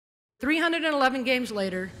311 games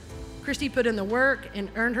later, Christie put in the work and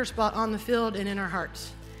earned her spot on the field and in our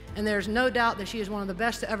hearts. And there's no doubt that she is one of the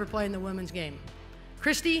best to ever play in the women's game.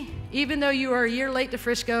 Christie, even though you are a year late to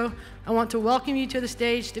Frisco, I want to welcome you to the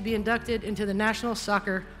stage to be inducted into the National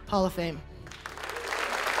Soccer Hall of Fame.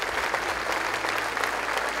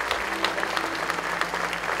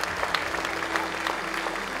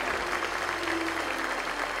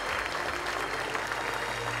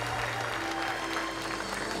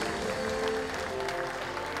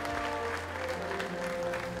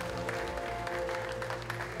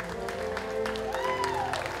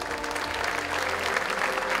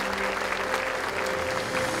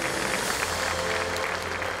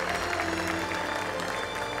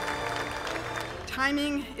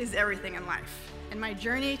 Timing is everything in life, and my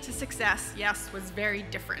journey to success, yes, was very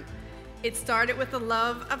different. It started with the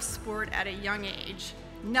love of sport at a young age.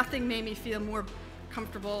 Nothing made me feel more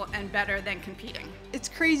comfortable and better than competing. It's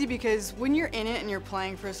crazy because when you're in it and you're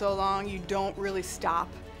playing for so long, you don't really stop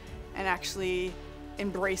and actually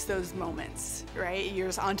embrace those moments, right? You're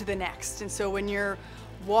just on to the next. And so when you're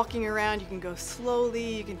walking around, you can go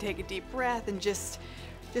slowly, you can take a deep breath and just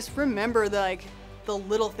remember the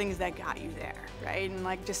little things that got you there, right? And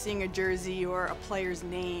like just seeing a jersey or a player's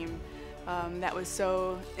name, that was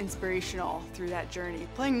so inspirational through that journey.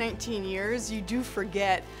 Playing 19 years, you do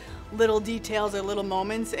forget little details or little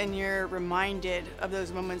moments, and you're reminded of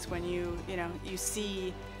those moments when you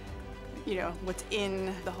see what's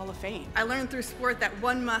in the Hall of Fame. I learned through sport that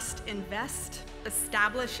one must invest,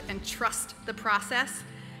 establish, and trust the process,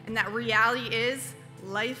 and that reality is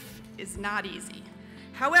life is not easy.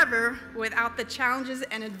 However, without the challenges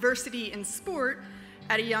and adversity in sport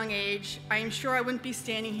at a young age, I am sure I wouldn't be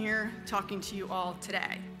standing here talking to you all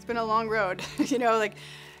today. It's been a long road.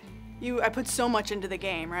 I put so much into the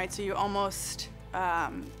game, right? So you almost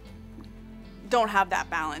don't have that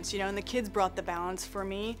balance, and the kids brought the balance for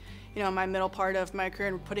me, in my middle part of my career,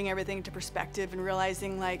 and putting everything into perspective and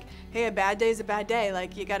realizing hey, a bad day is a bad day.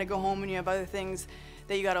 You gotta go home and you have other things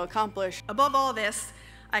that you gotta accomplish. Above all this,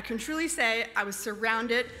 I can truly say I was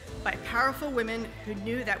surrounded by powerful women who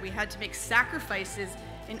knew that we had to make sacrifices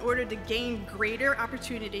in order to gain greater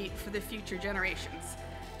opportunity for the future generations.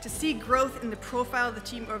 To see growth in the profile of the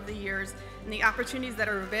team over the years and the opportunities that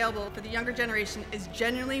are available for the younger generation is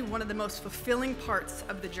genuinely one of the most fulfilling parts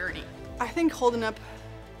of the journey. I think holding up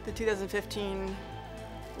the 2015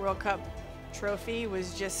 World Cup trophy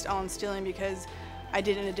was just all-instilling because I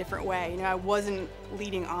did it in a different way. I wasn't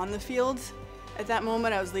leading on the field. At that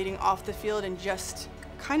moment, I was leading off the field and just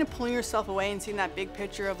kind of pulling yourself away and seeing that big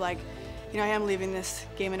picture of I am leaving this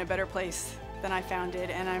game in a better place than I found it,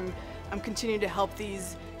 and I'm continuing to help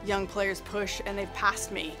these young players push, and they've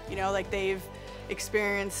passed me. They've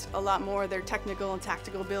experienced a lot more of their technical and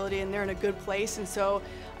tactical ability, and they're in a good place, and so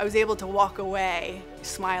I was able to walk away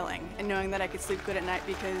smiling and knowing that I could sleep good at night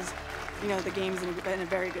because the game's in a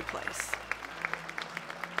very good place.